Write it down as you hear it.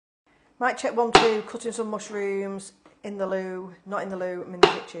Might check 1, 2, cutting some mushrooms in the loo. Not in the loo, I'm in the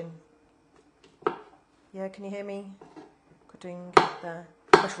kitchen. Yeah, can you hear me? Cutting the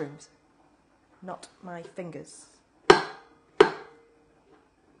mushrooms. Not my fingers. Good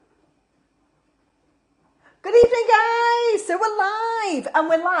evening, guys! So we're live,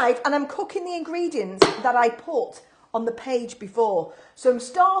 and I'm cooking the ingredients that I put on the page before. So I'm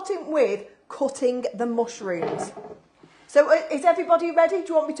starting with cutting the mushrooms. So is everybody ready? Do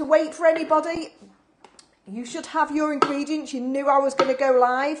you want me to wait for anybody? You should have your ingredients. You knew I was going to go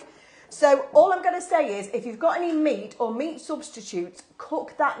live. So all I'm going to say is, if you've got any meat or meat substitutes,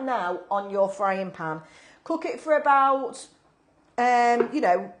 cook that now on your frying pan. Cook it for about, 8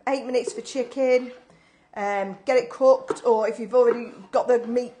 minutes for chicken. Get it cooked, or if you've already got the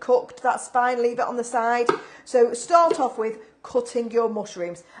meat cooked, that's fine, leave it on the side. So start off with cutting your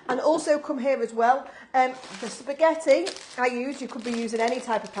mushrooms, and also come here as well. The spaghetti I used, you could be using any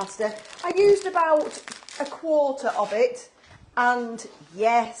type of pasta. I used about 1/4 of it, and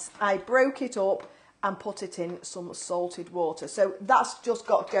yes, I broke it up and put it in some salted water. So that's just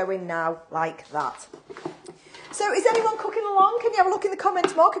got to go in now like that. So is anyone cooking along? Can you have a look in the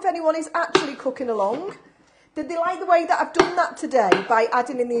comments, Mark, if anyone is actually cooking along? Did they like the way that I've done that today by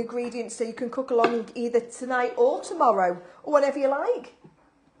adding in the ingredients so you can cook along either tonight or tomorrow or whenever you like?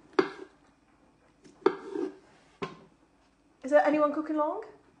 Is there anyone cooking along?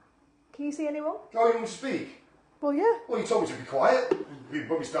 Can you see anyone? Oh, you want to speak? Well, yeah. Well, you told me to be quiet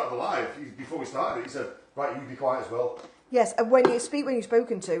when we started the live. Before we started it, you said, right, you be quiet as well. Yes, and when you speak when you're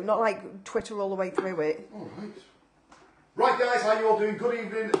spoken to, not like Twitter all the way through it. All right. Right, guys, how you all doing? Good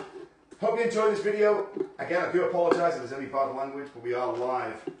evening. Hope you enjoyed this video. Again, I do apologise if there's any bad language, but we are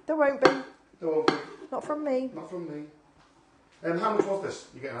live. There won't be. There won't be. Not from me. Not from me. How much was this?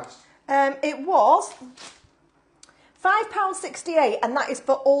 You're getting asked. It was £5.68, and that is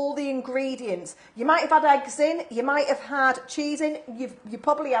for all the ingredients. You might have had eggs in, you might have had cheese in, you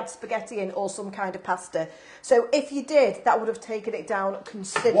probably had spaghetti in or some kind of pasta. So if you did, that would have taken it down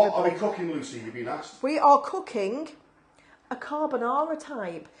considerably. What are we cooking, Lucy? You've been asked. We are cooking a carbonara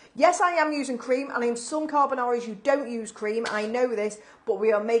type. Yes, I am using cream, and in some carbonaras you don't use cream. I know this, but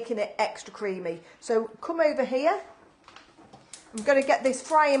we are making it extra creamy. So come over here. I'm going to get this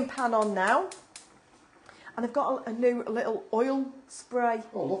frying pan on now. And I've got a new little oil spray.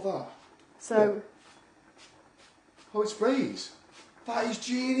 Oh, I love that. So, yeah. Oh, it sprays. That is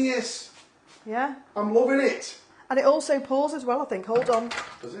genius. Yeah. I'm loving it. And it also pours as well, I think. Hold on.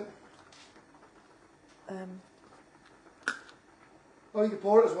 Does it? Oh, you can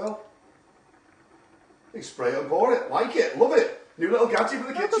pour it as well. You can spray it and pour it. Like it. Love it. New little gadget for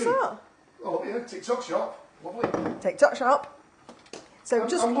the kitchen. That? Oh, yeah. TikTok shop. Lovely. TikTok shop. So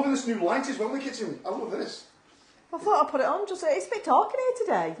I'm loving this new light as well in the kitchen. I love this. I thought I'd put it on. It's a bit dark in here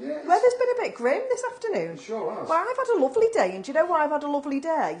today. Yeah, Weather's been a bit grim this afternoon. It sure has. Well, I've had a lovely day, and do you know why I've had a lovely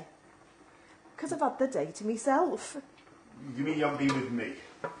day? Because I've had the day to myself. You mean you haven't been with me?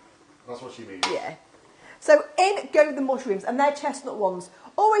 That's what she means. Yeah. So in go the mushrooms, and they're chestnut ones.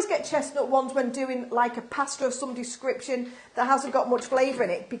 Always get chestnut ones when doing like a pasta of some description that hasn't got much flavour in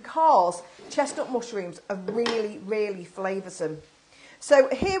it, because chestnut mushrooms are really, really flavoursome. So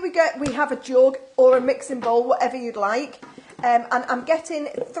here we go. We have a jug or a mixing bowl, whatever you'd like. And I'm getting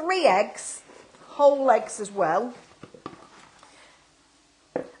 3 eggs, whole eggs as well.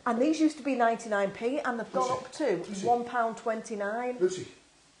 And these used to be 99p, and they've gone up to £1.29. Lucy,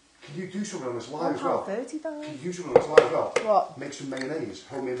 can you do something on this live as well? £1.35. Can you do something on this live as well? What? Make some mayonnaise,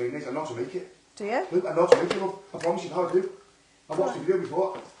 homemade mayonnaise. I know how to make it. Do you? Look, I know how to make it, love. I promise you how I do. I watched the video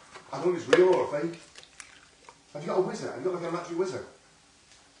before. I don't know if it's real or a fake. Have you got a whizzer? Have you got like a natural whizzer?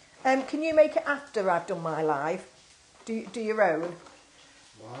 Can you make it after I've done my live? Do your own?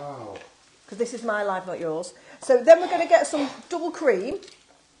 Wow. Because this is my live, not yours. So then we're going to get some double cream.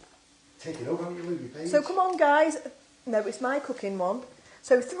 Take it over, haven't you, Lily? So come on, guys. No, it's my cooking one.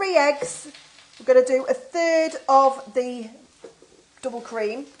 So 3 eggs. We're going to do 1/3 of the double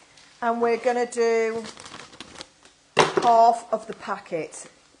cream. And we're going to do half of the packet.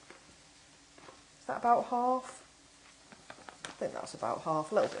 Is that about half? I think that's about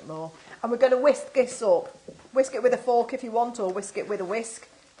half, a little bit more. And we're going to whisk this up. Whisk it with a fork if you want, or whisk it with a whisk.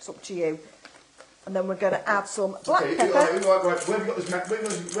 It's up to you. And then we're going to add some black pepper. Right. Where have you got this?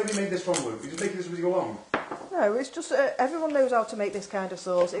 Where have you made this from, Luke? You just making this as you go along? No, it's just everyone knows how to make this kind of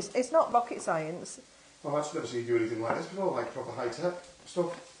sauce. It's not rocket science. Well, I've never seen you do anything like this before, like proper high-tech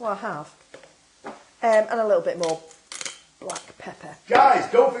stuff. Well, I have. And a little bit more black pepper.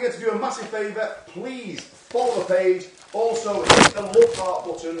 Guys, don't forget to do a massive favour. Please follow the page. Also, hit the love heart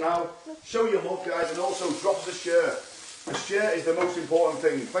button now. Show your love, guys, and also drop us a share. A share is the most important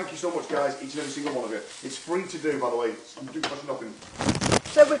thing. Thank you so much, guys, each and every single one of you. It's free to do, by the way. Do cost nothing.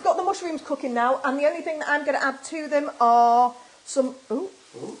 So we've got the mushrooms cooking now, and the only thing that I'm going to add to them are some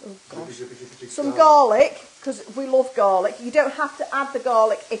some garlic, because we love garlic. You don't have to add the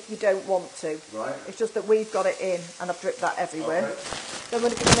garlic if you don't want to. Right. It's just that we've got it in, and I've dripped that everywhere. Okay. Then we're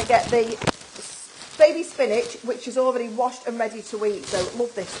going to get the baby spinach, which is already washed and ready to eat. So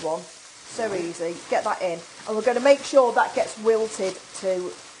love this one. So easy. Get that in, and we're going to make sure that gets wilted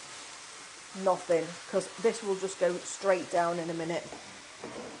to nothing, because this will just go straight down in a minute.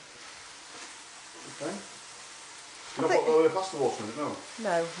 Okay. You don't put the pasta water in it, no?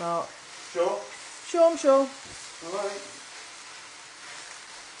 No, Mark. Sure? Sure, I'm sure. Alright.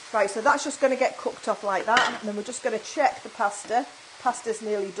 Right, so that's just going to get cooked off like that, and then we're just going to check the pasta. Pasta's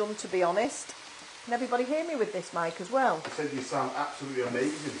nearly done, to be honest. Can everybody hear me with this mic as well? I said you sound absolutely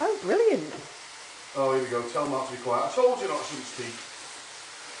amazing. Oh, brilliant. Oh, here we go. Tell Mark to be quiet. I told you not to speak.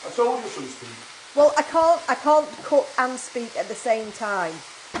 I told you I shouldn't speak. Well, I can't cook and speak at the same time.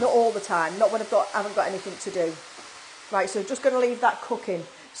 Not all the time. Not when I haven't got anything to do. Right, so just going to leave that cooking.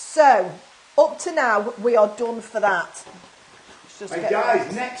 So, up to now, we are done for that. And guys,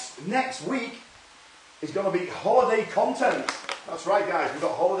 next week is going to be holiday content. That's right, guys. We've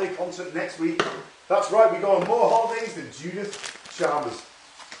got holiday content next week. That's right. We go on more holidays than Judith Chalmers.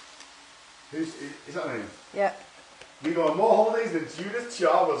 Is that her name? Yeah. We go on more holidays than Judith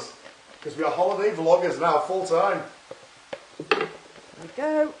Chalmers, because we are holiday vloggers now, full time. There we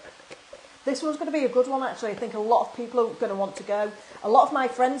go. This one's going to be a good one, actually. I think a lot of people are going to want to go. A lot of my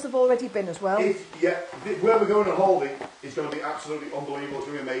friends have already been as well. Where we're going on holiday is going to be absolutely unbelievable. It's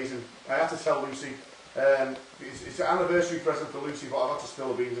going to be amazing. I had to tell Lucy, it's an anniversary present for Lucy, but I've had to spill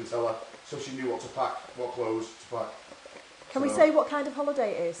the beans and tell her so she knew what to pack, what clothes to pack. Can we say what kind of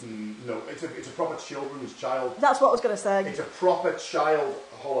holiday it is? No, it's a proper children's child. That's what I was going to say. It's a proper child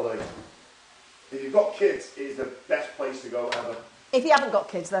holiday. If you've got kids, it is the best place to go ever. If you haven't got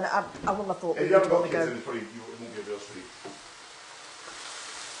kids, then I wouldn't have thought if you haven't got kids, then probably you won't be a real treat.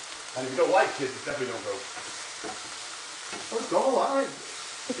 And if you don't like kids, definitely don't go. Oh, it's gone all right.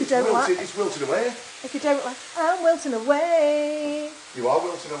 If you don't like, it's wilted away. If you don't like, I'm wilting away. You are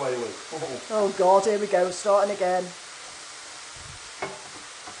wilting away, Luke. Oh God, here we go, starting again.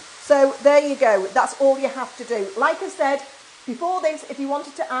 So there you go. That's all you have to do. Like I said before this, if you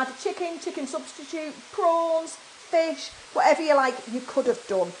wanted to add chicken substitute, prawns, fish, whatever you like, you could have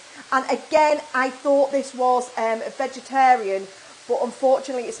done. And again, I thought this was vegetarian, but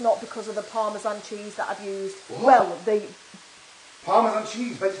unfortunately it's not because of the Parmesan cheese that I've used. What? Well, the Parmesan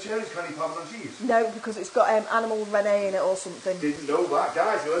cheese, vegetarians can't eat Parmesan cheese. No, because it's got animal Rene in it or something. Didn't know that,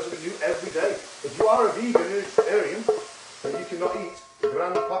 guys. You learn something new every day. If you are a vegan and vegetarian, then you cannot eat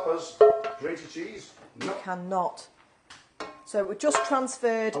Grandpapa's grated cheese. No. You cannot. So we just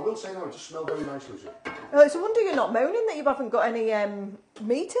transferred. I will say now, it just smells very nice, Lucy. Oh, it's a wonder you're not moaning that you haven't got any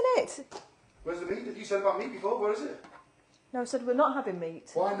meat in it. Where's the meat? Did you said about meat before? Where is it? No, I said we're not having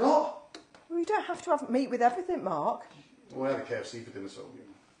meat. Why not? Well, you don't have to have meat with everything, Mark. Well, we had a KFC for dinner, so...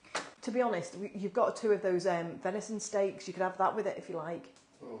 To be honest, you've got two of those venison steaks. You could have that with it if you like.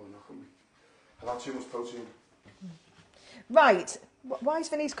 Oh, no, couldn't we? I've had too much protein. Right. Why is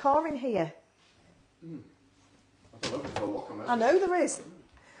Vinny's car in here? I don't know, there's no lock on there. I know there is.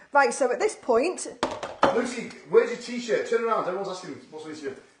 Right, so at this point... Lucy, where's your t-shirt? Turn around, everyone's asking what's on your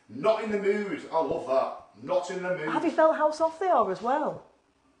t-shirt. Not in the mood. I love that. Not in the mood. Have you felt how soft they are as well?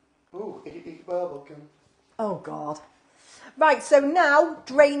 Oh, welcome. Oh, God. Right, so now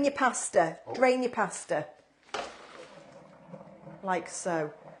drain your pasta. Oh. Drain your pasta. Like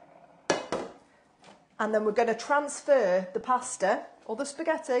so. And then we're going to transfer the pasta, or the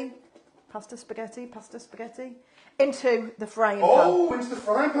spaghetti, pasta spaghetti, into the frying pan. Oh, into the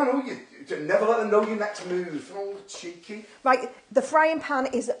frying pan. Oh, you never let them know your next move. Oh, cheeky. Right, the frying pan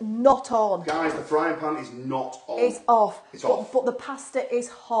is not on. Guys, the frying pan is not on. It's off. It's off. But the pasta is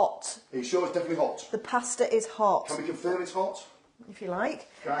hot. Are you sure it's definitely hot? The pasta is hot. Can we confirm it's hot? If you like.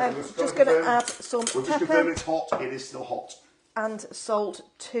 Guys, just going to add some We're just confirming it's hot. It is still hot. And salt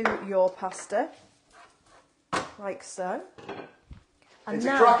to your pasta. Like so. And it's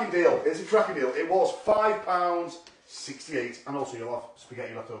a cracking deal. It's a cracking deal. It was £5.68, and also you'll have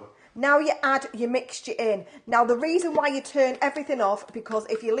spaghetti left over. Now you add your mixture in. Now the reason why you turn everything off, because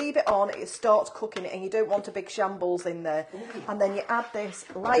if you leave it on, it starts cooking it, and you don't want a big shambles in there. Ooh. And then you add this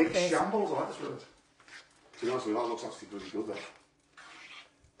like big this. Big shambles, I like this word. To be honest with you, that looks actually really good there.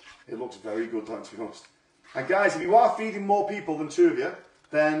 It looks very good, thanks, to be honest. And guys, if you are feeding more people than two of you,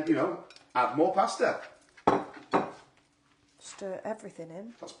 then, you know, add more pasta. Stir everything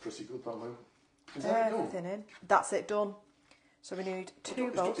in. That's pretty good, that way. Is that everything done? in. That's it done. So we need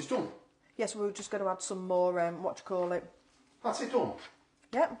two bowls. It's done. Yes, we're just going to add some more, what do you call it? That's it done.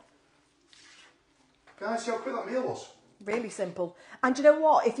 Yep. Guys, see how quick that meal was? Really simple. And you know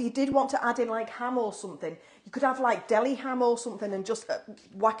what? If you did want to add in like ham or something, you could have like deli ham or something and just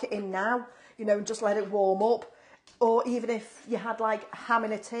whack it in now, you know, and just let it warm up. Or even if you had like ham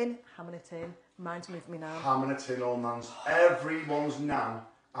in a tin, reminds me of me now. Ham in a tin, old man's. Everyone's nan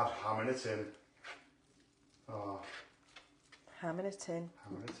had ham in a tin. Oh, Ham in a tin.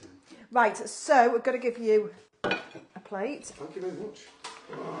 ham in a tin. Right, so we're going to give you a plate. Thank you very much.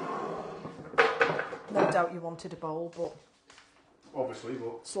 No doubt you wanted a bowl, but Obviously,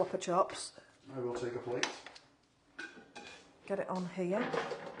 but slopper chops. I will take a plate. Get it on here.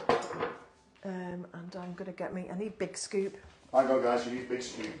 And I'm going to get me, I need big scoop. Hang on, guys, you need big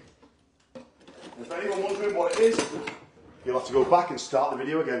scoop. If anyone wondering what it is, you'll have to go back and start the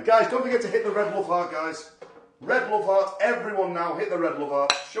video again. Guys, don't forget to hit the red love heart, guys. Red love heart, everyone now, hit the red love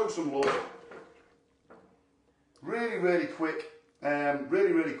heart. Show some love. Really, really quick,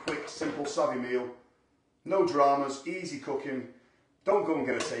 really quick, simple, savvy meal. No dramas, easy cooking. Don't go and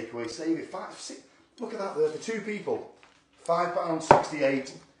get a takeaway. Save it. Look at that there, for two people.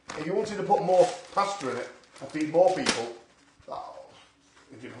 £5.68. If you wanted to put more pasta in it and feed more people, oh,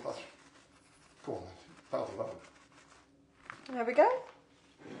 you know, that's, go on then. That'll do that. There we go.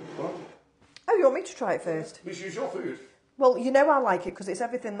 Well, Oh, you want me to try it first? we should use your food. Well, you know I like it because it's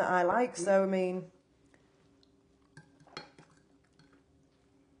everything that I like, so I mean...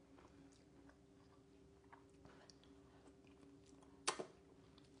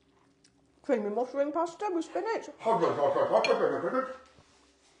 Creamy mushroom pasta with spinach.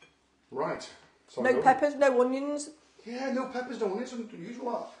 Right. No peppers, no onions. Yeah, no peppers, no onions,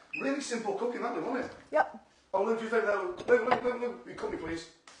 unusual that. Really simple cooking, that, wasn't it? Yep. Oh, Luke, you take that. Luke, you cut me, please.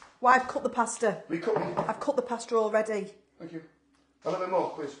 Well, I've cut the pasta. Will you cut me? I've cut the pasta already. Thank you. A little bit more,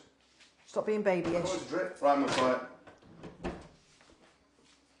 please. Stop being babyish. Oh, it's a drip. Right, I'm going to try it.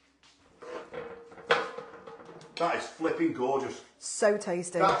 That is flipping gorgeous. So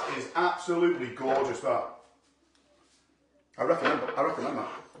tasty. That is absolutely gorgeous, that. I recommend that.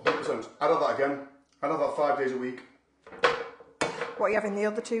 100%. I'd have that again. I'd have that 5 days a week. What are you having the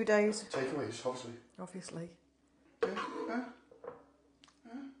other 2 days? Takeaways, obviously. Obviously. Yeah.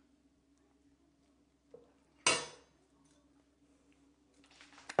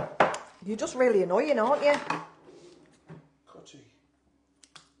 You're just really annoying, aren't you? Cutty.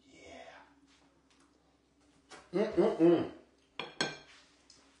 Yeah.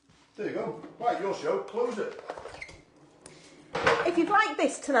 There you go. Right, your show. Close it. If you've liked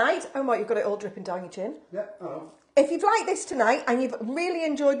this tonight, oh my, you've got it all dripping down your chin. Yeah, I know. If you've liked this tonight and you've really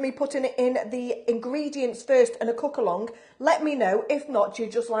enjoyed me putting in the ingredients first and a cook along, let me know. If not, you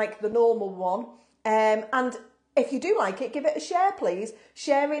just like the normal one. And if you do like it, give it a share, please.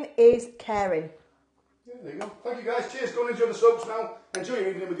 Sharing is caring. Yeah, there you go. Thank you, guys. Cheers. Go and enjoy the soaps now. Enjoy your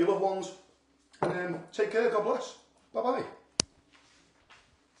evening with your loved ones. And take care. God bless. Bye-bye.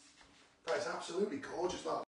 That is absolutely gorgeous, that.